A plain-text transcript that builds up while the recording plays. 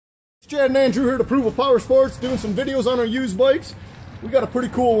Chad and Andrew here to Approval Power Sports, doing some videos on our used bikes. We got a pretty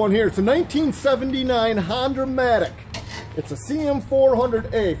cool one here. It's a 1979 Honda Matic. It's a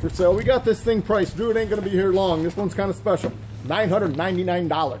CM400a for sale. We got this thing priced. Drew, it ain't gonna be here long. This one's kind of special.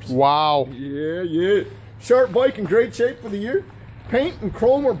 $999. Wow. Yeah. Sharp bike in great shape for the year. Paint and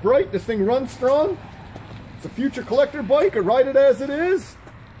chrome are bright. This thing runs strong. It's a future collector bike. I ride it as it is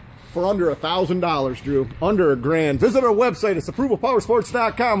for under $1,000, Drew. Under $1,000. Visit our website. It's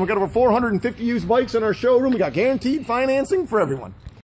approvalpowersports.com. We've got over 450 used bikes in our showroom. We got guaranteed financing for everyone.